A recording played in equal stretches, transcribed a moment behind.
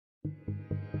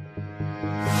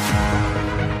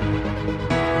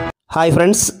Hi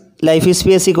friends, life is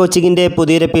P S C കോച്ചിങ്ങിൻ്റെ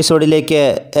പുതിയൊരു എപ്പിസോഡിലേക്ക്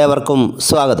ഏവർക്കും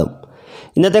സ്വാഗതം.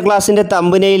 ഇന്നത്തെ ക്ലാസ്സിൻ്റെ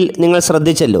തമ്പനയിൽ നിങ്ങൾ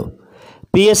ശ്രദ്ധിച്ചല്ലോ,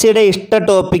 പി എസ് സിയുടെ ഇഷ്ട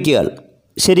ടോപ്പിക്കുകൾ.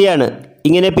 ശരിയാണ്,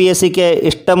 ഇങ്ങനെ പി എസ് സിക്ക്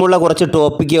ഇഷ്ടമുള്ള കുറച്ച്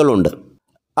ടോപ്പിക്കുകളുണ്ട്.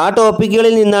 ആ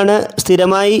ടോപ്പിക്കുകളിൽ നിന്നാണ്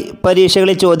സ്ഥിരമായി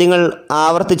പരീക്ഷകളിൽ ചോദ്യങ്ങൾ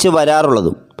ആവർത്തിച്ച്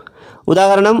വരാറുള്ളതും.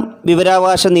 ഉദാഹരണം,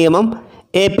 വിവരാവകാശ നിയമം,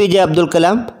 APJ Abdul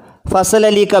Kalam, Fasal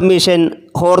Ali commission,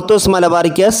 Hortus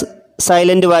Malabaricus,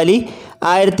 silent Valley,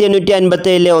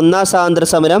 1857 ഒന്നാം സ്വാതന്ത്ര്യ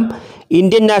സമരം,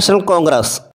 ഇന്ത്യൻ നാഷണൽ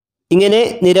കോൺഗ്രസ്. ഇങ്ങനെ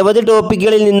നിരവധി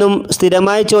ടോപ്പിക്കുകളിൽ നിന്നും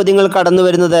സ്ഥിരമായ ചോദ്യങ്ങൾ കടന്നു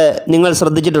വരുന്നത് നിങ്ങൾ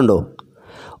ശ്രദ്ധിച്ചിട്ടുണ്ടോ?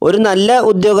 ഒരു നല്ല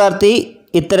ഉദ്യോഗാർത്ഥി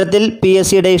ഇത്തരത്തിൽ പി എസ്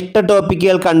സിയുടെ ഇഷ്ട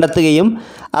ടോപ്പിക്കുകൾ കണ്ടെത്തുകയും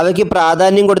അവയ്ക്ക്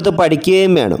പ്രാധാന്യം കൊടുത്ത്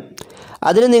പഠിക്കുകയും വേണം.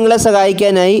 അതിന് നിങ്ങളെ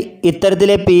സഹായിക്കാനായി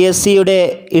ഇത്തരത്തിലെ പി എസ് സിയുടെ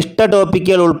ഇഷ്ട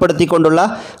ടോപ്പിക്കുകൾ ഉൾപ്പെടുത്തിക്കൊണ്ടുള്ള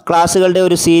ക്ലാസ്സുകളുടെ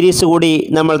ഒരു സീരീസ് കൂടി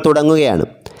നമ്മൾ തുടങ്ങുകയാണ്.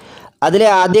 അതിലെ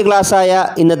ആദ്യ ക്ലാസ്സായ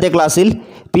ഇന്നത്തെ ക്ലാസ്സിൽ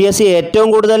പി എസ് സി ഏറ്റവും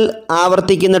കൂടുതൽ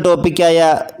ആവർത്തിക്കുന്ന ടോപ്പിക്കായ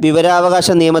വിവരാവകാശ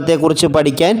നിയമത്തെക്കുറിച്ച്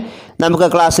പഠിക്കാൻ നമുക്ക്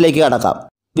ക്ലാസ്സിലേക്ക് കടക്കാം.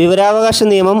 വിവരാവകാശ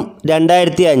നിയമം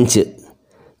 2005.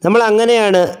 നമ്മൾ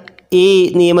അങ്ങനെയാണ് ഈ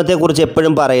നിയമത്തെക്കുറിച്ച്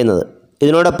എപ്പോഴും പറയുന്നത്.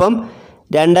 ഇതിനോടൊപ്പം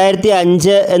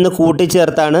 2005 എന്ന്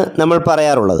കൂട്ടിച്ചേർത്താണ് നമ്മൾ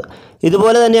പറയാറുള്ളത്.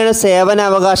 ഇതുപോലെ തന്നെയാണ്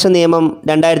സേവനാവകാശ നിയമം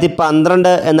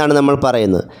 2012 എന്നാണ് നമ്മൾ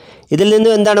പറയുന്നത്. ഇതിൽ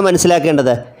നിന്നും എന്താണ്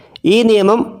മനസ്സിലാക്കേണ്ടത്? ഈ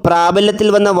നിയമം പ്രാബല്യത്തിൽ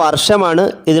വന്ന വർഷമാണ്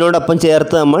ഇതിനോടൊപ്പം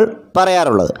ചേർത്ത് നമ്മൾ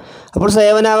പറയാറുള്ളത്. അപ്പോൾ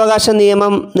സേവനാവകാശ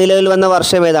നിയമം നിലവിൽ വന്ന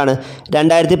വർഷം ഏതാണ്?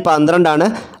 2012 ആണ്.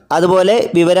 അതുപോലെ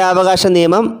വിവരാവകാശ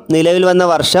നിയമം നിലവിൽ വന്ന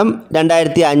വർഷം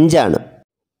 2005 ആണ്.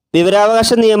 വിവരാവകാശ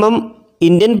നിയമം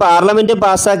ഇന്ത്യൻ പാർലമെൻറ്റ്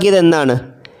പാസ്സാക്കിയത് എന്നാണ്?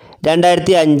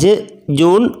 2005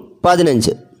 ജൂൺ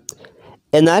 15.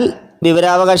 എന്നാൽ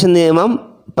വിവരാവകാശ നിയമം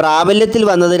പ്രാബല്യത്തിൽ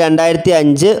വന്നത്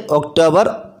 2005 ഒക്ടോബർ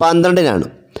 12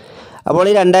 അപ്പോൾ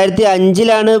ഈ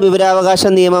 2005 വിവരാവകാശ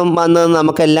നിയമം വന്നതെന്ന്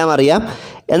നമുക്കെല്ലാം അറിയാം.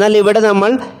 എന്നാൽ ഇവിടെ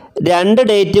നമ്മൾ 2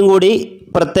 ഡേറ്റും കൂടി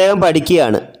പ്രത്യേകം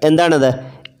പഠിക്കുകയാണ്. എന്താണത്?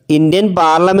 ഇന്ത്യൻ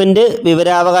പാർലമെൻറ്റ്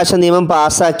വിവരാവകാശ നിയമം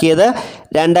പാസ്സാക്കിയത്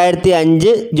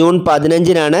 2005 ജൂൺ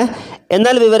 15.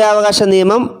 എന്നാൽ വിവരാവകാശ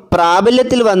നിയമം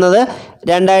പ്രാബല്യത്തിൽ വന്നത്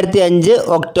 2005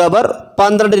 ഒക്ടോബർ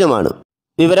 12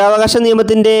 വിവരാവകാശ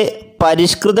നിയമത്തിൻ്റെ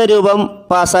പരിഷ്കൃത രൂപം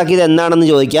പാസ്സാക്കിയത് എന്നാണെന്ന്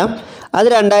ചോദിക്കാം. അത്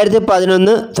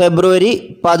 2011 ഫെബ്രുവരി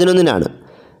 11.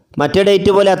 മറ്റേ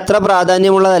ഡേറ്റ് പോലെ അത്ര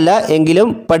പ്രാധാന്യമുള്ളതല്ല, എങ്കിലും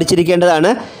പഠിച്ചിരിക്കേണ്ടതാണ്.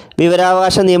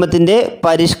 വിവരാവകാശ നിയമത്തിൻ്റെ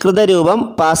പരിഷ്കൃത രൂപം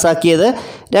പാസ്സാക്കിയത്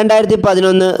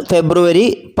 2011 ഫെബ്രുവരി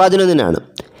 11.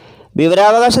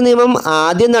 വിവരാവകാശ നിയമം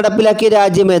ആദ്യം നടപ്പിലാക്കിയ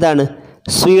രാജ്യം ഏതാണ്?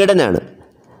 സ്വീഡനാണ്.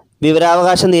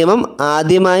 വിവരാവകാശ നിയമം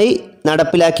ആദ്യമായി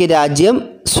നടപ്പിലാക്കിയ രാജ്യം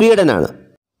സ്വീഡനാണ്.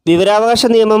 വിവരാവകാശ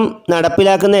നിയമം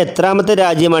നടപ്പിലാക്കുന്ന എത്രാമത്തെ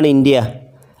രാജ്യമാണ് ഇന്ത്യ?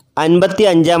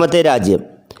 55ാമത്തെ രാജ്യം.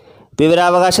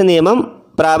 വിവരാവകാശ നിയമം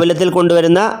പ്രാബല്യത്തിൽ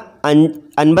കൊണ്ടുവരുന്ന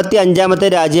 55ാമത്തെ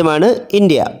രാജ്യമാണ്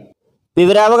ഇന്ത്യ.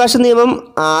 വിവരാവകാശ നിയമം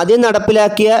ആദ്യം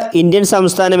നടപ്പിലാക്കിയ ഇന്ത്യൻ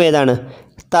സംസ്ഥാനം ഏതാണ്?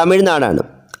 തമിഴ്നാടാണ്.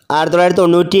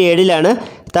 1997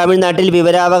 തമിഴ്നാട്ടിൽ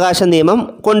വിവരാവകാശ നിയമം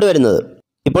കൊണ്ടുവരുന്നത്.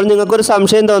 ഇപ്പോൾ നിങ്ങൾക്കൊരു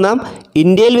സംശയം തോന്നാം,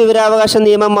 ഇന്ത്യയിൽ വിവരാവകാശ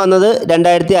നിയമം വന്നത്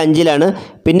 2005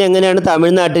 പിന്നെ എങ്ങനെയാണ്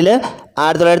തമിഴ്നാട്ടിൽ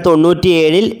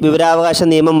 1997 വിവരാവകാശ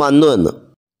നിയമം വന്നു എന്ന്?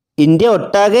 ഇന്ത്യ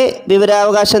ഒട്ടാകെ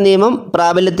വിവരാവകാശ നിയമം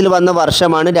പ്രാബല്യത്തിൽ വന്ന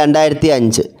വർഷമാണ്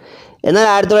 2005. എന്നാൽ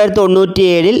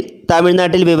 1997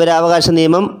 തമിഴ്നാട്ടിൽ വിവരാവകാശ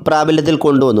നിയമം പ്രാബല്യത്തിൽ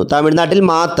കൊണ്ടുവന്നു, തമിഴ്നാട്ടിൽ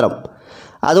മാത്രം.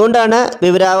 അതുകൊണ്ടാണ്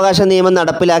വിവരാവകാശ നിയമം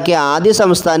നടപ്പിലാക്കിയ ആദ്യ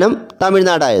സംസ്ഥാനം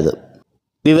തമിഴ്നാടായത്.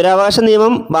 വിവരാവകാശ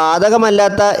നിയമം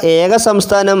ബാധകമല്ലാത്ത ഏക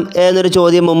സംസ്ഥാനം എന്നൊരു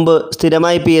ചോദ്യം മുമ്പ്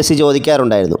സ്ഥിരമായി പി എസ് സി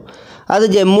ചോദിക്കാറുണ്ടായിരുന്നു. അത്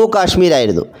ജമ്മു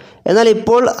കാശ്മീരായിരുന്നു. എന്നാൽ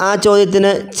ഇപ്പോൾ ആ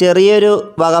ചോദ്യത്തിന് ചെറിയൊരു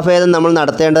വകഭേദം നമ്മൾ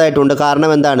നടത്തേണ്ടതായിട്ടുണ്ട്.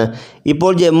 കാരണം എന്താണ്?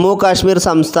 ഇപ്പോൾ ജമ്മു കാശ്മീർ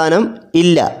സംസ്ഥാനം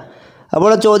ഇല്ല. അപ്പോൾ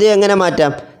ആ ചോദ്യം എങ്ങനെ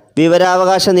മാറ്റാം?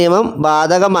 വിവരാവകാശ നിയമം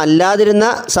ബാധകമല്ലാതിരുന്ന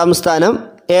സംസ്ഥാനം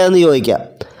ഏതെന്ന് ചോദിക്കാം.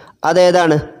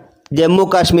 അതേതാണ്? ജമ്മു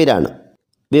കാശ്മീരാണ്.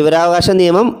 വിവരാവകാശ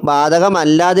നിയമം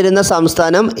ബാധകമല്ലാതിരുന്ന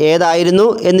സംസ്ഥാനം ഏതായിരുന്നു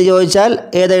എന്ന് ചോദിച്ചാൽ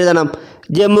ഏതെഴുതണം?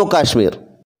 ജമ്മു കാശ്മീർ.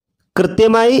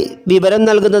 കൃത്യമായി വിവരം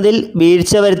നൽകുന്നതിൽ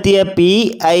വീഴ്ച വരുത്തിയ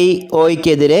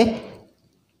PIOയ്ക്കെതിരെ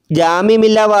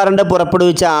ജാമ്യമില്ലാ വാറണ്ട്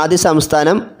പുറപ്പെടുവിച്ച ആദ്യ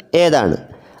സംസ്ഥാനം ഏതാണ്?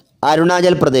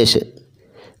 അരുണാചൽ പ്രദേശ്.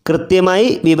 കൃത്യമായി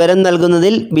വിവരം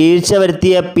നൽകുന്നതിൽ വീഴ്ച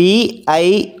വരുത്തിയ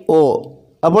PIO.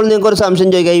 അപ്പോൾ നിങ്ങൾക്കൊരു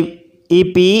സംശയം ചോദിക്കാം, ഈ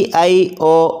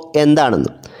PIO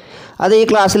എന്താണെന്ന്. അത് ഈ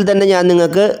ക്ലാസ്സിൽ തന്നെ ഞാൻ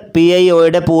നിങ്ങൾക്ക്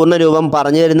PIOയുടെ പൂർണ്ണ രൂപം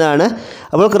പറഞ്ഞു തരുന്നതാണ്.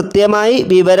 അപ്പോൾ കൃത്യമായി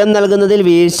വിവരം നൽകുന്നതിൽ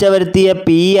വീഴ്ച വരുത്തിയ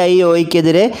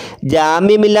PIOയ്ക്കെതിരെ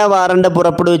ജാമ്യമില്ലാ വാറണ്ട്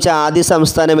പുറപ്പെടുവിച്ച ആദ്യ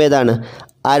സംസ്ഥാനം ഏതാണ്?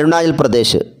 അരുണാചൽ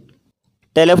പ്രദേശ്.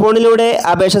 ടെലിഫോണിലൂടെ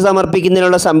അപേക്ഷ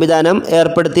സമർപ്പിക്കുന്നതിനുള്ള സംവിധാനം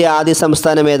ഏർപ്പെടുത്തിയ ആദ്യ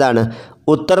സംസ്ഥാനം ഏതാണ്?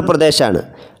 ഉത്തർപ്രദേശാണ്.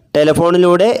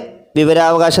 ടെലിഫോണിലൂടെ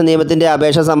വിവരാവകാശ നിയമത്തിൻ്റെ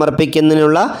അപേക്ഷ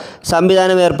സമർപ്പിക്കുന്നതിനുള്ള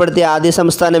സംവിധാനം ഏർപ്പെടുത്തിയ ആദ്യ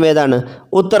സംസ്ഥാനം ഏതാണ്?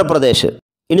 ഉത്തർപ്രദേശ്.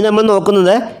 ഇനി നമ്മൾ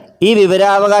നോക്കുന്നത് ഈ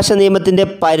വിവരാവകാശ നിയമത്തിൻ്റെ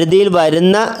പരിധിയിൽ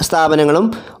വരുന്ന സ്ഥാപനങ്ങളും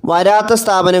വരാത്ത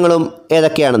സ്ഥാപനങ്ങളും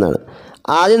ഏതൊക്കെയാണെന്നാണ്.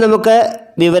 ആദ്യം നമുക്ക്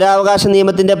വിവരാവകാശ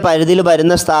നിയമത്തിൻ്റെ പരിധിയിൽ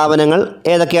വരുന്ന സ്ഥാപനങ്ങൾ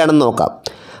ഏതൊക്കെയാണെന്ന് നോക്കാം.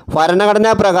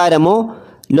 ഭരണഘടനാ പ്രകാരമോ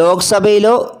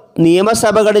ലോക്സഭയിലോ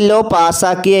നിയമസഭകളിലോ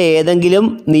പാസാക്കിയ ഏതെങ്കിലും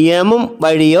നിയമം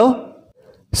വഴിയോ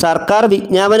സർക്കാർ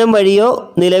വിജ്ഞാപനം വഴിയോ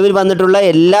നിലവിൽ വന്നിട്ടുള്ള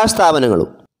എല്ലാ സ്ഥാപനങ്ങളും,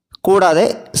 കൂടാതെ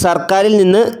സർക്കാരിൽ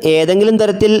നിന്ന് ഏതെങ്കിലും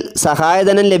തരത്തിൽ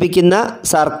സഹായധനം ലഭിക്കുന്ന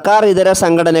സർക്കാർ ഇതര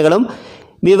സംഘടനകളും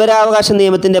വിവരാവകാശ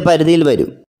നിയമത്തിൻ്റെ പരിധിയിൽ വരും.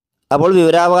 അപ്പോൾ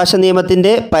വിവരാവകാശ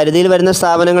നിയമത്തിൻ്റെ പരിധിയിൽ വരുന്ന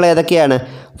സ്ഥാപനങ്ങൾ ഏതൊക്കെയാണ്?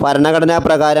 ഭരണഘടനാ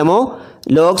പ്രകാരമോ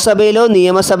ലോക്സഭയിലോ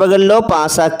നിയമസഭകളിലോ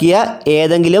പാസാക്കിയ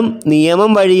ഏതെങ്കിലും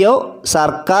നിയമം വഴിയോ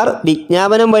സർക്കാർ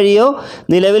വിജ്ഞാപനം വഴിയോ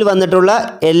നിലവിൽ വന്നിട്ടുള്ള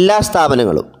എല്ലാ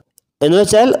സ്ഥാപനങ്ങളും.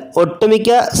 എന്നുവെച്ചാൽ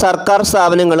ഒട്ടുമിക്ക സർക്കാർ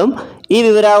സ്ഥാപനങ്ങളും ഈ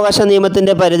വിവരാവകാശ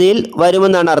നിയമത്തിൻ്റെ പരിധിയിൽ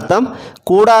വരുമെന്നാണ് അർത്ഥം.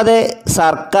 കൂടാതെ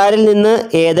സർക്കാരിൽ നിന്ന്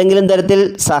ഏതെങ്കിലും തരത്തിൽ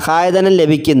സഹായധനം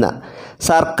ലഭിക്കുന്ന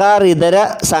സർക്കാർ ഇതര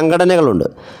സംഘടനകളുണ്ട്.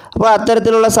 അപ്പോൾ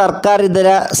അത്തരത്തിലുള്ള സർക്കാർ ഇതര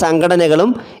സംഘടനകളും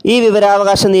ഈ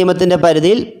വിവരാവകാശ നിയമത്തിൻ്റെ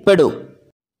പരിധിയിൽ പെടും.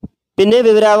 പിന്നെ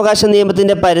വിവരാവകാശ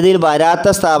നിയമത്തിൻ്റെ പരിധിയിൽ വരാത്ത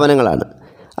സ്ഥാപനങ്ങളാണ്.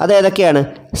 അതേതൊക്കെയാണ്?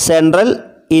 സെൻട്രൽ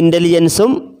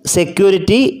ഇൻ്റലിജൻസും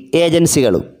സെക്യൂരിറ്റി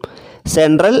ഏജൻസികളും.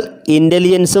 സെൻട്രൽ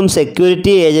ഇൻ്റലിജൻസും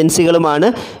സെക്യൂരിറ്റി ഏജൻസികളുമാണ്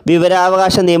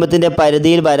വിവരാവകാശ നിയമത്തിൻ്റെ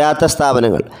പരിധിയിൽ വരാത്ത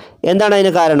സ്ഥാപനങ്ങൾ. എന്താണ്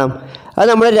അതിന് കാരണം? അത്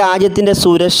നമ്മുടെ രാജ്യത്തിൻ്റെ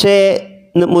സുരക്ഷയെ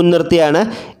മുൻനിർത്തിയാണ്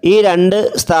ഈ രണ്ട്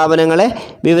സ്ഥാപനങ്ങളെ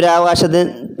വിവരാവകാശ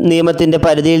നിയമത്തിൻ്റെ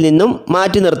പരിധിയിൽ നിന്നും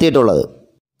മാറ്റി നിർത്തിയിട്ടുള്ളത്.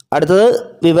 അടുത്തത്,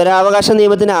 വിവരാവകാശ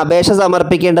നിയമത്തിന് അപേക്ഷ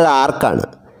സമർപ്പിക്കേണ്ടത് ആർക്കാണ്?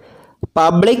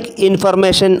 Public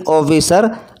information officer,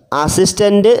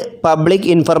 assistant public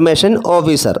information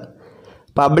officer.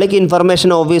 Public information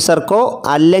ഓഫീസർക്കോ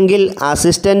അല്ലെങ്കിൽ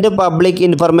അസിസ്റ്റൻ്റ് പബ്ലിക്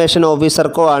ഇൻഫർമേഷൻ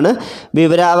ഓഫീസർക്കോ ആണ്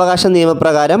വിവരാവകാശ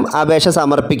നിയമപ്രകാരം അപേക്ഷ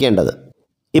സമർപ്പിക്കേണ്ടത്.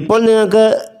 ഇപ്പോൾ നിങ്ങൾക്ക്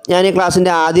ഞാൻ ഈ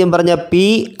ക്ലാസ്സിൻ്റെ ആദ്യം പറഞ്ഞ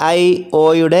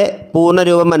PIOയുടെ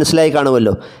പൂർണ്ണരൂപം മനസ്സിലായി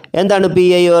കാണുമല്ലോ. എന്താണ്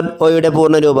PIOയുടെ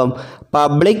പൂർണ്ണരൂപം?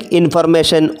 പബ്ലിക്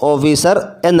ഇൻഫർമേഷൻ ഓഫീസർ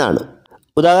എന്നാണ്.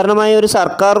 ഉദാഹരണമായി ഒരു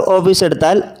സർക്കാർ ഓഫീസ്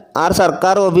എടുത്താൽ ആ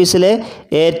സർക്കാർ ഓഫീസിലെ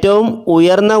ഏറ്റവും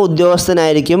ഉയർന്ന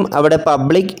ഉദ്യോഗസ്ഥനായിരിക്കും അവിടെ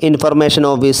പബ്ലിക് ഇൻഫർമേഷൻ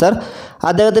ഓഫീസർ.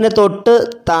 അദ്ദേഹത്തിൻ്റെ തൊട്ട്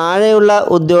താഴെയുള്ള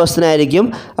ഉദ്യോഗസ്ഥനായിരിക്കും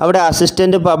അവിടെ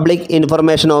അസിസ്റ്റൻ്റ് പബ്ലിക്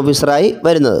ഇൻഫർമേഷൻ ഓഫീസറായി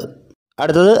വരുന്നത്.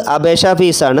 അടുത്തത് അപേക്ഷാ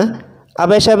ഫീസാണ്.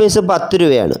 അപേക്ഷാ ഫീസ് 10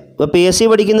 രൂപയാണ്. ഇപ്പോൾ PSC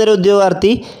പഠിക്കുന്നൊരു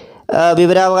ഉദ്യോഗാർത്ഥി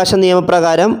വിവരാവകാശ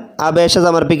നിയമപ്രകാരം അപേക്ഷ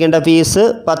സമർപ്പിക്കേണ്ട ഫീസ്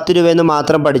 10 രൂപയെന്ന്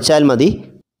മാത്രം പഠിച്ചാൽ മതി.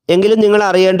 എങ്കിലും നിങ്ങൾ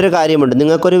അറിയേണ്ട ഒരു കാര്യമുണ്ട്.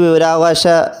 നിങ്ങൾക്കൊരു വിവരാവകാശ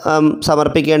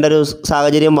സമർപ്പിക്കേണ്ട ഒരു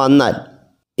സാഹചര്യം വന്നാൽ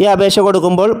ഈ അപേക്ഷ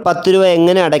കൊടുക്കുമ്പോൾ 10 രൂപ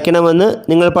എങ്ങനെ അടയ്ക്കണമെന്ന്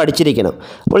നിങ്ങൾ പഠിച്ചിരിക്കണം.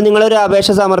 അപ്പോൾ നിങ്ങളൊരു അപേക്ഷ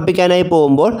സമർപ്പിക്കാനായി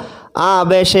പോകുമ്പോൾ ആ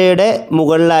അപേക്ഷയുടെ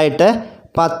മുകളിലായിട്ട്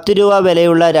 10 രൂപ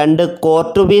വിലയുള്ള 2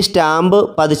 കോർട്ട് ഫീ സ്റ്റാമ്പ്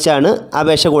പതിച്ചാണ്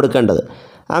അപേക്ഷ കൊടുക്കേണ്ടത്.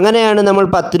 അങ്ങനെയാണ് നമ്മൾ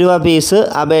 10 രൂപ ഫീസ്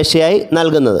അപേക്ഷയായി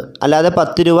നൽകുന്നത്. അല്ലാതെ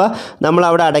 10 രൂപ നമ്മൾ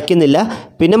അവിടെ അടയ്ക്കുന്നില്ല.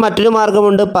 പിന്നെ മറ്റൊരു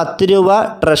മാർഗ്ഗമുണ്ട്. 10 രൂപ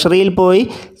ട്രഷറിയിൽ പോയി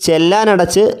ചെല്ലാൻ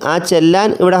അടച്ച് ആ ചെല്ലാൻ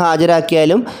ഇവിടെ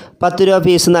ഹാജരാക്കിയാലും 10 രൂപ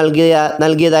ഫീസ്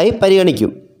നൽകിയതായി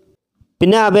പരിഗണിക്കും.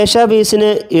 പിന്നെ അപേക്ഷാ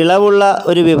ഫീസിന് ഇളവുള്ള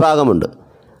ഒരു വിഭാഗമുണ്ട്.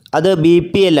 അത്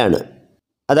BPL ആണ്.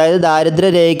 അതായത്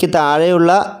ദാരിദ്ര്യരേഖയ്ക്ക്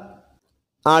താഴെയുള്ള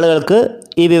ആളുകൾക്ക്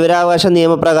ഈ വിവരാവകാശ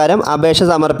നിയമപ്രകാരം അപേക്ഷ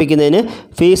സമർപ്പിക്കുന്നതിന്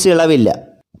ഫീസ് ഇളവില്ല.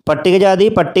 പട്ടികജാതി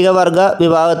പട്ടികവർഗ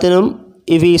വിഭാഗത്തിനും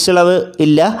ഈ ഫീസ് ഇളവ്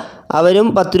ഇല്ല. അവരും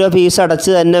 10 രൂപ ഫീസ്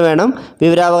അടച്ച് തന്നെ വേണം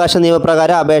വിവരാവകാശ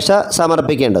നിയമപ്രകാരം അപേക്ഷ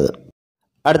സമർപ്പിക്കേണ്ടത്.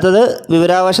 അടുത്തത്,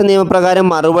 വിവരാവകാശ നിയമപ്രകാരം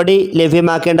മറുപടി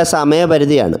ലഭ്യമാക്കേണ്ട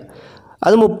സമയപരിധിയാണ്.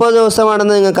 അത് 30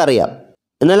 ദിവസമാണെന്ന് നിങ്ങൾക്കറിയാം.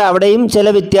 എന്നാൽ അവിടെയും ചില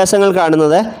വ്യത്യാസങ്ങൾ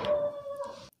കാണുന്നത്,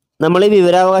 നമ്മൾ ഈ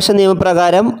വിവരാവകാശ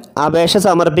നിയമപ്രകാരം അപേക്ഷ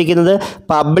സമർപ്പിക്കുന്നത്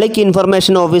പബ്ലിക്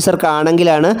ഇൻഫർമേഷൻ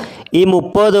ഓഫീസർക്കാണെങ്കിലാണ് ഈ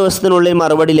 30 ദിവസത്തിനുള്ളിൽ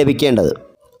മറുപടി ലഭിക്കേണ്ടത്.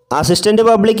 അസിസ്റ്റൻ്റ്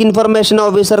പബ്ലിക് ഇൻഫർമേഷൻ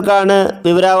ഓഫീസർക്കാണ്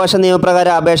വിവരാവകാശ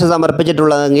നിയമപ്രകാരം അപേക്ഷ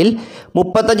സമർപ്പിച്ചിട്ടുള്ളതെങ്കിൽ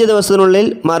 35 ദിവസത്തിനുള്ളിൽ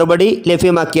മറുപടി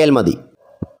ലഭ്യമാക്കിയാൽ മതി.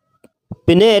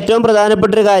 പിന്നെ ഏറ്റവും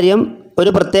പ്രധാനപ്പെട്ടൊരു കാര്യം,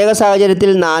 ഒരു പ്രത്യേക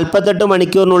സാഹചര്യത്തിൽ 48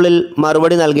 മണിക്കൂറിനുള്ളിൽ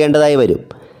മറുപടി നൽകേണ്ടതായി വരും.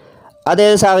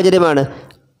 അതേത് സാഹചര്യമാണ്?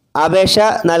 അപേക്ഷ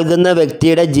നൽകുന്ന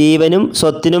വ്യക്തിയുടെ ജീവനും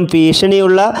സ്വത്തിനും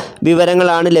ഭീഷണിയുള്ള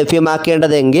വിവരങ്ങളാണ്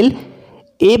ലഭ്യമാക്കേണ്ടതെങ്കിൽ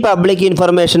ഈ പബ്ലിക്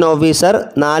ഇൻഫർമേഷൻ ഓഫീസർ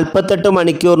 48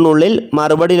 മണിക്കൂറിനുള്ളിൽ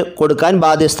മറുപടി കൊടുക്കാൻ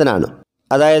ബാധ്യസ്ഥനാണ്.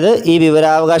 അതായത് ഈ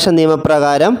വിവരാവകാശ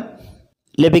നിയമപ്രകാരം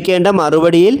ലഭിക്കേണ്ട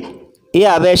മറുപടിയിൽ ഈ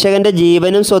അപേക്ഷകൻ്റെ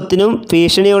ജീവനും സ്വത്തിനും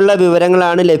ഭീഷണിയുള്ള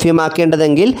വിവരങ്ങളാണ്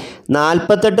ലഭ്യമാക്കേണ്ടതെങ്കിൽ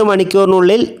 48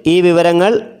 മണിക്കൂറിനുള്ളിൽ ഈ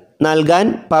വിവരങ്ങൾ നൽകാൻ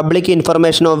പബ്ലിക്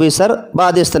ഇൻഫർമേഷൻ ഓഫീസർ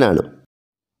ബാധ്യസ്ഥനാണ്.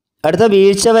 അടുത്ത,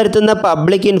 വീഴ്ച വരുത്തുന്ന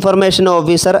പബ്ലിക് ഇൻഫർമേഷൻ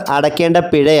ഓഫീസർ അടയ്ക്കേണ്ട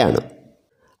പിഴയാണ്.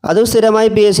 അത് സ്ഥിരമായി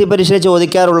PSC പരീക്ഷയിൽ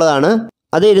ചോദിക്കാറുള്ളതാണ്.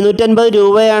 അത് 250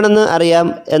 രൂപയാണെന്ന് അറിയാം.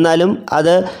 എന്നാലും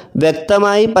അത്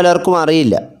വ്യക്തമായി പലർക്കും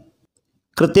അറിയില്ല.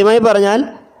 കൃത്യമായി പറഞ്ഞാൽ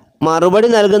മറുപടി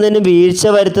നൽകുന്നതിന് വീഴ്ച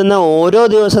വരുത്തുന്ന ഓരോ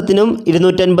ദിവസത്തിനും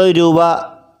 250 രൂപ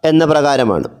എന്ന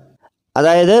പ്രകാരമാണ്.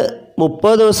 അതായത്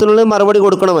 30 ദിവസത്തിനുള്ളിൽ മറുപടി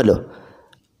കൊടുക്കണമല്ലോ.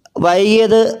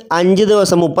 വൈകിയത് 5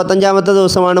 ദിവസം, 35ാമത്തെ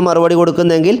ദിവസമാണ് മറുപടി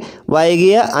കൊടുക്കുന്നതെങ്കിൽ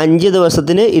വൈകിയ 5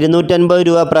 ദിവസത്തിന് 250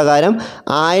 രൂപ പ്രകാരം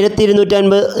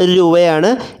 1250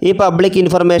 രൂപയാണ് ഈ പബ്ലിക്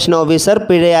ഇൻഫർമേഷൻ ഓഫീസർ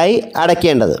പിഴയായി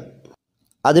അടയ്ക്കേണ്ടത്.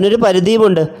 അതിനൊരു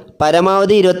പരിധിയുമുണ്ട്.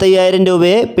 പരമാവധി 25,000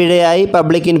 രൂപയെ പിഴയായി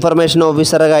പബ്ലിക് ഇൻഫർമേഷൻ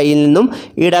ഓഫീസറുടെ കയ്യിൽ നിന്നും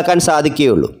ഈടാക്കാൻ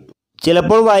സാധിക്കുകയുള്ളൂ.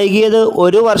 ചിലപ്പോൾ വൈകിയത്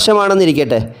 1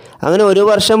 വർഷമാണെന്നിരിക്കട്ടെ. അങ്ങനെ 1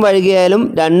 വർഷം വൈകിയാലും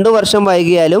 2 വർഷം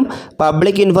വൈകിയാലും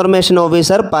പബ്ലിക് ഇൻഫർമേഷൻ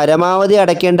ഓഫീസർ പരമാവധി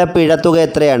അടയ്ക്കേണ്ട പിഴത്തുക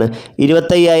എത്രയാണ്?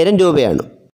 25,000 രൂപയാണ്.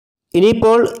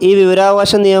 ഇനിയിപ്പോൾ ഈ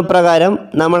വിവരാവകാശ നിയമപ്രകാരം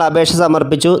നമ്മൾ അപേക്ഷ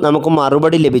സമർപ്പിച്ചു, നമുക്ക്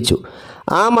മറുപടി ലഭിച്ചു.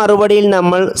 ആ മറുപടിയിൽ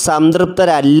നമ്മൾ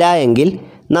സംതൃപ്തരല്ല എങ്കിൽ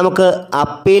നമുക്ക്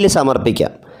അപ്പീൽ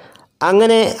സമർപ്പിക്കാം.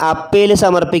 അങ്ങനെ അപ്പീൽ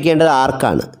സമർപ്പിക്കേണ്ടത്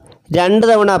ആർക്കാണ്? 2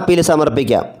 തവണ അപ്പീൽ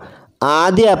സമർപ്പിക്കാം.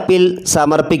 ആദ്യ അപ്പീൽ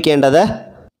സമർപ്പിക്കേണ്ടത്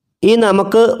ഈ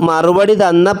നമുക്ക് മറുപടി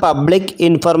തന്ന പബ്ലിക്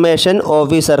ഇൻഫർമേഷൻ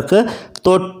ഓഫീസർക്ക്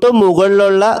തൊട്ടു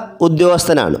മുകളിലുള്ള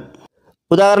ഉദ്യോഗസ്ഥനാണ്.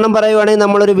 ഉദാഹരണം പറയുവാണെങ്കിൽ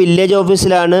നമ്മളൊരു വില്ലേജ്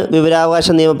ഓഫീസിലാണ് വിവരാവകാശ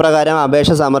നിയമപ്രകാരം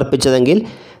അപേക്ഷ സമർപ്പിച്ചതെങ്കിൽ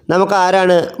നമുക്ക്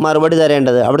ആരാണ് മറുപടി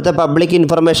തരേണ്ടത്? അവിടുത്തെ പബ്ലിക്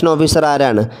ഇൻഫർമേഷൻ ഓഫീസർ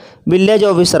ആരാണ്? വില്ലേജ്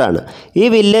ഓഫീസറാണ്. ഈ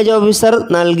വില്ലേജ് ഓഫീസർ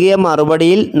നൽകിയ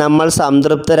മറുപടിയിൽ നമ്മൾ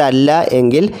സംതൃപ്തരല്ല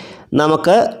എങ്കിൽ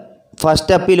നമുക്ക്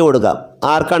ഫസ്റ്റ് അപ്പീൽ കൊടുക്കാം.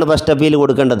 ആർക്കാണ് ഫസ്റ്റ് അപ്പീൽ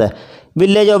കൊടുക്കേണ്ടത്?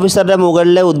 വില്ലേജ് ഓഫീസറുടെ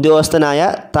മുകളിലെ ഉദ്യോഗസ്ഥനായ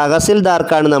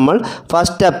തഹസിൽദാർക്കാണ് നമ്മൾ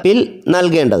ഫസ്റ്റ് അപ്പീൽ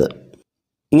നൽകേണ്ടത്.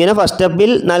 ഇങ്ങനെ ഫസ്റ്റ്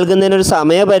അപ്പീൽ നൽകുന്നതിനൊരു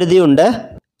സമയപരിധിയുണ്ട്.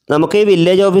 നമുക്ക് ഈ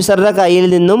വില്ലേജ് ഓഫീസറുടെ കയ്യിൽ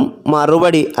നിന്നും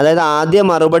മറുപടി, അതായത് ആദ്യ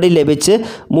മറുപടി ലഭിച്ച്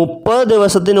 30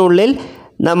 ദിവസത്തിനുള്ളിൽ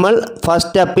നമ്മൾ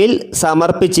ഫസ്റ്റ് അപ്പീൽ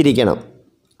സമർപ്പിച്ചിരിക്കണം.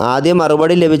 ആദ്യ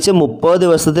മറുപടി ലഭിച്ച് 30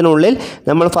 ദിവസത്തിനുള്ളിൽ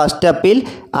നമ്മൾ ഫസ്റ്റ് അപ്പീൽ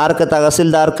ആർക്ക്?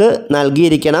 തഹസിൽദാർക്ക്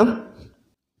നൽകിയിരിക്കണം.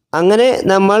 അങ്ങനെ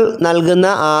നമ്മൾ നൽകുന്ന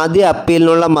ആദ്യ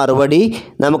അപ്പീലിനുള്ള മറുപടി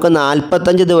നമുക്ക്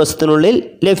 45 ദിവസത്തിനുള്ളിൽ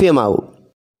ലഭ്യമാവും.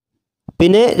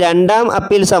 പിന്നെ രണ്ടാം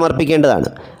അപ്പീൽ സമർപ്പിക്കേണ്ടതാണ്.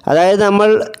 അതായത് നമ്മൾ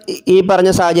ഈ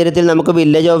പറഞ്ഞ സാഹചര്യത്തിൽ നമുക്ക്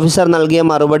വില്ലേജ് ഓഫീസർ നൽകിയ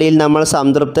മറുപടിയിൽ നമ്മൾ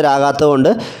സംതൃപ്തരാകാത്തതുകൊണ്ട്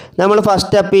നമ്മൾ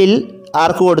ഫസ്റ്റ് അപ്പീൽ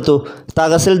ആർക്ക് കൊടുത്തു?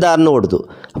 തഹസിൽദാറിന് കൊടുത്തു.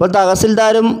 അപ്പോൾ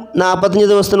തഹസിൽദാരും 45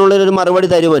 ദിവസത്തിനുള്ളിൽ ഒരു മറുപടി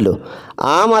തരുമല്ലോ.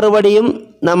 ആ മറുപടിയും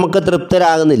നമുക്ക്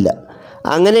തൃപ്തരാകുന്നില്ല.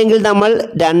 അങ്ങനെയെങ്കിൽ നമ്മൾ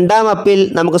രണ്ടാം അപ്പീൽ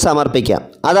നമുക്ക് സമർപ്പിക്കാം.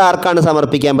 അതാർക്കാണ്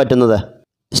സമർപ്പിക്കാൻ പറ്റുന്നത്?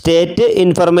 സ്റ്റേറ്റ്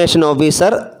ഇൻഫർമേഷൻ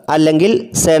ഓഫീസർ അല്ലെങ്കിൽ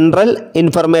സെൻട്രൽ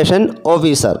ഇൻഫർമേഷൻ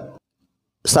ഓഫീസർ.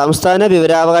 സംസ്ഥാന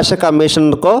വിവരാവകാശ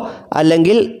കമ്മീഷണർക്കോ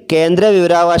അല്ലെങ്കിൽ കേന്ദ്ര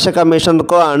വിവരാവകാശ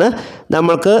കമ്മീഷണർക്കോ ആണ്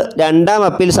നമ്മൾക്ക് രണ്ടാം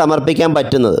അപ്പീൽ സമർപ്പിക്കാൻ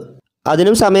പറ്റുന്നത്.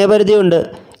 അതിനും സമയപരിധിയുണ്ട്.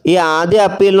 ഈ ആദ്യ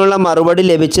അപ്പീലിനുള്ള മറുപടി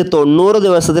ലഭിച്ച് 90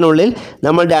 ദിവസത്തിനുള്ളിൽ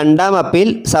നമ്മൾ രണ്ടാം അപ്പീൽ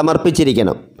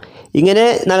സമർപ്പിച്ചിരിക്കണം. ഇങ്ങനെ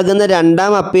നൽകുന്ന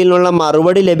രണ്ടാം അപ്പീലിനുള്ള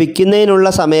മറുപടി ലഭിക്കുന്നതിനുള്ള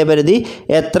സമയപരിധി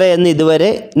എത്രയെന്ന് ഇതുവരെ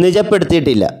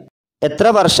നിജപ്പെടുത്തിയിട്ടില്ല. എത്ര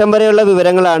വർഷം വരെയുള്ള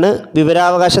വിവരങ്ങളാണ്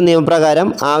വിവരാവകാശ നിയമപ്രകാരം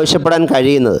ആവശ്യപ്പെടാൻ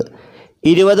കഴിയുന്നത്?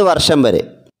 20 വർഷം വരെ.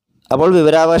 അപ്പോൾ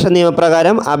വിവരാവകാശ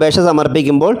നിയമപ്രകാരം അപേക്ഷ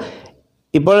സമർപ്പിക്കുമ്പോൾ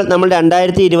ഇപ്പോൾ നമ്മൾ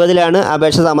 2020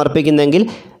 അപേക്ഷ സമർപ്പിക്കുന്നതെങ്കിൽ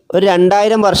ഒരു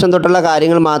 2000 വർഷം തൊട്ടുള്ള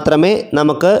കാര്യങ്ങൾ മാത്രമേ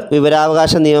നമുക്ക്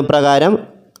വിവരാവകാശ നിയമപ്രകാരം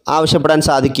ആവശ്യപ്പെടാൻ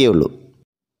സാധിക്കുകയുള്ളൂ.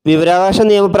 വിവരാവകാശ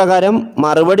നിയമപ്രകാരം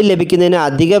മറുപടി ലഭിക്കുന്നതിന്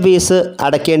അധിക ഫീസ്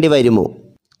അടയ്ക്കേണ്ടി വരുമോ?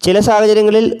 ചില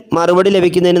സാഹചര്യങ്ങളിൽ മറുപടി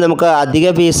ലഭിക്കുന്നതിന് നമുക്ക് അധിക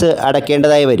ഫീസ്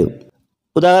അടയ്ക്കേണ്ടതായി വരും.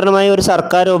 ഉദാഹരണമായി ഒരു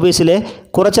സർക്കാർ ഓഫീസിലെ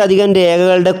കുറച്ചധികം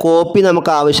രേഖകളുടെ കോപ്പി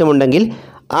നമുക്ക് ആവശ്യമുണ്ടെങ്കിൽ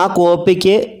ആ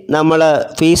കോപ്പിക്ക് നമ്മൾ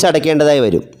ഫീസ് അടയ്ക്കേണ്ടതായി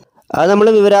വരും. അത് നമ്മൾ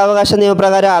വിവരാവകാശ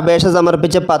നിയമപ്രകാരം അപേക്ഷ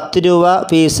സമർപ്പിച്ച 10 രൂപ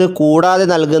ഫീസ് കൂടാതെ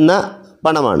നൽകുന്ന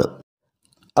പണമാണ്.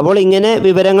 അപ്പോൾ ഇങ്ങനെ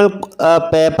വിവരങ്ങൾ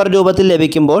പേപ്പർ രൂപത്തിൽ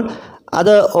ലഭിക്കുമ്പോൾ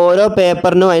അത് ഓരോ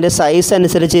പേപ്പറിനും അതിൻ്റെ സൈസ്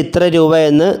അനുസരിച്ച് ഇത്ര രൂപ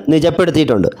എന്ന്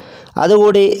നിജപ്പെടുത്തിയിട്ടുണ്ട്.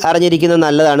 അതുകൂടി അറിഞ്ഞിരിക്കുന്നത്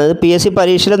നല്ലതാണ്. PSC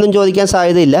പരീക്ഷയിലൊന്നും ചോദിക്കാൻ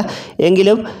സാധ്യതയില്ല.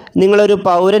 എങ്കിലും നിങ്ങളൊരു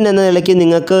പൗരൻ എന്ന നിലയ്ക്ക്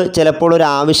നിങ്ങൾക്ക് ചിലപ്പോൾ ഒരു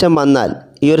ആവശ്യം വന്നാൽ,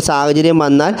 ഈ ഒരു സാഹചര്യം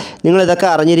വന്നാൽ നിങ്ങളിതൊക്കെ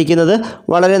അറിഞ്ഞിരിക്കുന്നത്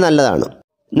വളരെ നല്ലതാണ്.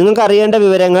 നിങ്ങൾക്കറിയേണ്ട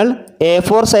വിവരങ്ങൾ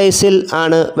A4 സൈസിൽ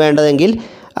ആണ് വേണ്ടതെങ്കിൽ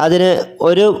അതിന്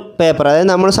ഒരു പേപ്പർ,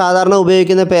 അതായത് നമ്മൾ സാധാരണ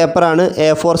ഉപയോഗിക്കുന്ന പേപ്പറാണ്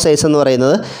A4 സൈസ് എന്ന്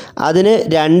പറയുന്നത്, അതിന്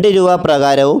 2 രൂപ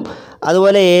പ്രകാരവും,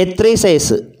 അതുപോലെ A3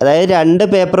 സൈസ്, അതായത് 2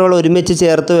 പേപ്പറുകൾ ഒരുമിച്ച്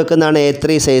ചേർത്ത് വെക്കുന്നതാണ്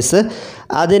A3 സൈസ്,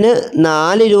 അതിന്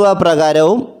 4 രൂപ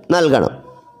പ്രകാരവും നൽകണം.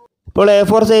 ഇപ്പോൾ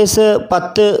A4 സൈസ്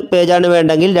 10 പേജാണ്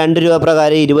വേണ്ടെങ്കിൽ 2 രൂപ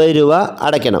പ്രകാരം 20 രൂപ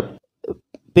അടയ്ക്കണം.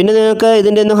 പിന്നെ നിങ്ങൾക്ക്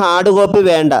ഇതിൻ്റെ ഒന്നും ഹാർഡ് കോപ്പി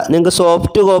വേണ്ട, നിങ്ങൾക്ക്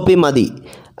സോഫ്റ്റ് കോപ്പി മതി.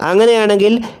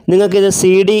 അങ്ങനെയാണെങ്കിൽ നിങ്ങൾക്കിത്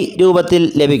CD രൂപത്തിൽ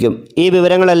ലഭിക്കും. ഈ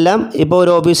വിവരങ്ങളെല്ലാം ഇപ്പോൾ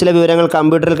ഒരു ഓഫീസിലെ വിവരങ്ങൾ,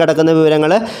 കമ്പ്യൂട്ടറിൽ കിടക്കുന്ന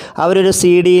വിവരങ്ങൾ അവരൊരു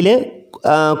CD-യിൽ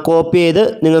കോപ്പി ചെയ്ത്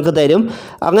നിങ്ങൾക്ക് തരും.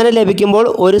 അങ്ങനെ ലഭിക്കുമ്പോൾ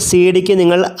ഒരു CD-ക്ക്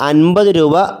നിങ്ങൾ 50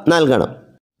 രൂപ നൽകണം.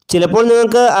 ചിലപ്പോൾ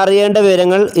നിങ്ങൾക്ക് അറിയേണ്ട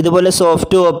വിവരങ്ങൾ ഇതുപോലെ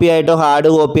സോഫ്റ്റ് കോപ്പി ആയിട്ടോ ഹാർഡ്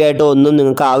കോപ്പി ആയിട്ടോ ഒന്നും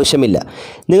നിങ്ങൾക്ക് ആവശ്യമില്ല.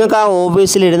 നിങ്ങൾക്ക് ആ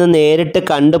ഓഫീസിലിരുന്ന് നേരിട്ട്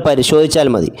കണ്ട് പരിശോധിച്ചാൽ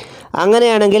മതി.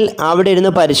 അങ്ങനെയാണെങ്കിൽ അവിടെ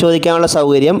ഇരുന്ന് പരിശോധിക്കാനുള്ള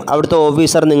സൗകര്യം അവിടുത്തെ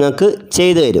ഓഫീസർ നിങ്ങൾക്ക്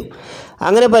ചെയ്തു തരും.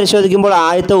 അങ്ങനെ പരിശോധിക്കുമ്പോൾ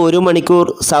ആദ്യത്തെ 1 മണിക്കൂർ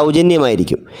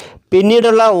സൗജന്യമായിരിക്കും.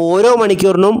 പിന്നീടുള്ള ഓരോ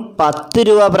മണിക്കൂറിനും 10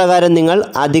 രൂപ പ്രകാരം നിങ്ങൾ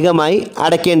അധികമായി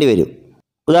അടയ്ക്കേണ്ടി വരും.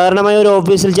 ഉദാഹരണമായി ഒരു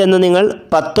ഓഫീസിൽ ചെന്ന് നിങ്ങൾ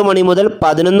 10 മണി മുതൽ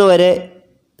 11 വരെ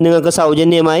നിങ്ങൾക്ക്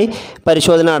സൗജന്യമായി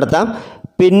പരിശോധന നടത്താം.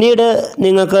 പിന്നീട്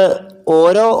നിങ്ങൾക്ക്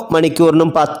ഓരോ മണിക്കൂറിനും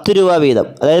 10 രൂപ വീതം,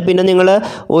 അതായത് പിന്നെ നിങ്ങൾ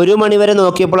 1 മണി വരെ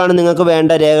നോക്കിയപ്പോഴാണ് നിങ്ങൾക്ക്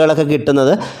വേണ്ട രേഖകളൊക്കെ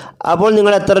കിട്ടുന്നത്. അപ്പോൾ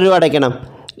നിങ്ങൾ എത്ര രൂപ അടയ്ക്കണം?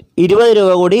 20 രൂപ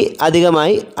കൂടി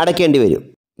അധികമായി അടയ്ക്കേണ്ടി വരും.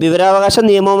 വിവരാവകാശ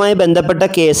നിയമവുമായി ബന്ധപ്പെട്ട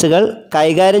കേസുകൾ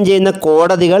കൈകാര്യം ചെയ്യുന്ന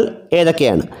കോടതികൾ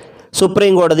ഏതൊക്കെയാണ്?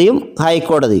 സുപ്രീം കോടതിയും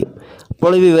ഹൈക്കോടതിയും.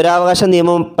 അപ്പോൾ ഈ വിവരാവകാശ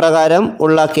നിയമപ്രകാരം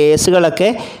ഉള്ള കേസുകളൊക്കെ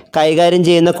കൈകാര്യം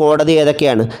ചെയ്യുന്ന കോടതി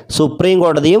ഏതൊക്കെയാണ്? സുപ്രീം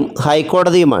കോടതിയും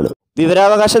ഹൈക്കോടതിയുമാണ്.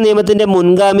 വിവരാവകാശ നിയമത്തിൻ്റെ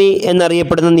മുൻഗാമി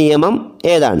എന്നറിയപ്പെടുന്ന നിയമം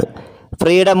ഏതാണ്?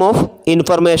 Freedom of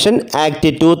information act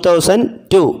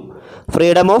 2002.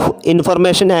 Freedom of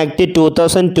information act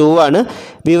 2002 ആണ്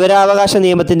വിവരാവകാശ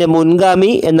നിയമത്തിൻ്റെ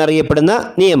മുൻഗാമി എന്നറിയപ്പെടുന്ന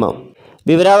നിയമം.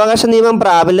 വിവരാവകാശ നിയമം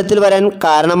പ്രാബല്യത്തിൽ വരാൻ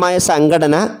കാരണമായ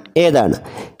സംഘടന ഏതാണ്?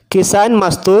 കിസാൻ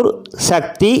മസ്ദൂർ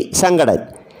ശക്തി സംഘടൻ.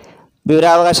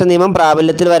 വിവരാവകാശ നിയമം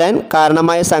പ്രാബല്യത്തിൽ വരാൻ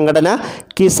കാരണമായ സംഘടന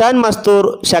കിസാൻ മസ്ദൂർ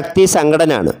ശക്തി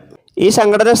സംഘടനാണ്. ഈ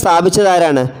സംഘടന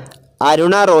സ്ഥാപിച്ചതാരാണ്?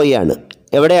 അരുണ റോയ് ആണ്.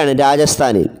 എവിടെയാണ്?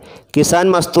 രാജസ്ഥാനിൽ. കിസാൻ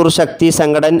മസ്ദൂർ ശക്തി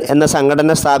സംഘടൻ എന്ന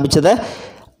സംഘടന സ്ഥാപിച്ചത്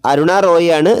അരുണ റോയ്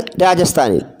ആണ്,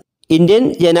 രാജസ്ഥാനിൽ. ഇന്ത്യൻ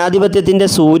ജനാധിപത്യത്തിൻ്റെ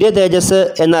സൂര്യ തേജസ്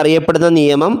എന്നറിയപ്പെടുന്ന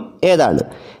നിയമം ഏതാണ്?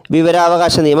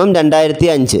 വിവരാവകാശ നിയമം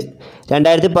 2005.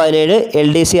 2017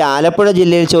 LDC ആലപ്പുഴ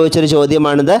ജില്ലയിൽ ചോദിച്ചൊരു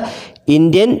ചോദ്യമാണിത്.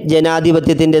 ഇന്ത്യൻ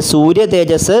ജനാധിപത്യത്തിൻ്റെ സൂര്യ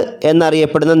തേജസ്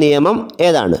എന്നറിയപ്പെടുന്ന നിയമം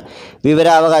ഏതാണ്?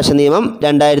 വിവരാവകാശ നിയമം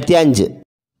 2005.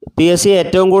 PSC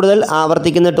ഏറ്റവും കൂടുതൽ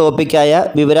ആവർത്തിക്കുന്ന ടോപ്പിക്കായ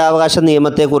വിവരാവകാശ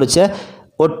നിയമത്തെക്കുറിച്ച്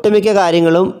ഒട്ടുമിക്ക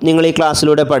കാര്യങ്ങളും നിങ്ങൾ ഈ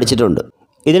ക്ലാസ്സിലൂടെ പഠിച്ചിട്ടുണ്ട്.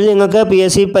 ഇതിൽ നിങ്ങൾക്ക്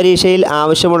PSC പരീക്ഷയിൽ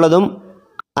ആവശ്യമുള്ളതും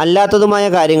അല്ലാത്തതുമായ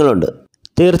കാര്യങ്ങളുണ്ട്.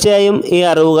 തീർച്ചയായും ഈ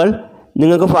അറിവുകൾ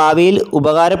നിങ്ങൾക്ക് ഭാവിയിൽ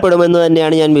ഉപകാരപ്പെടുമെന്ന്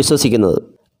തന്നെയാണ് ഞാൻ വിശ്വസിക്കുന്നത്.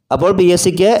 അപ്പോൾ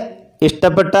PSCക്ക്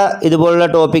ഇഷ്ടപ്പെട്ട ഇതുപോലുള്ള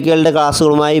ടോപ്പിക്കുകളുടെ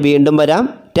ക്ലാസ്സുകളുമായി വീണ്ടും വരാം.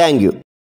 Thank you.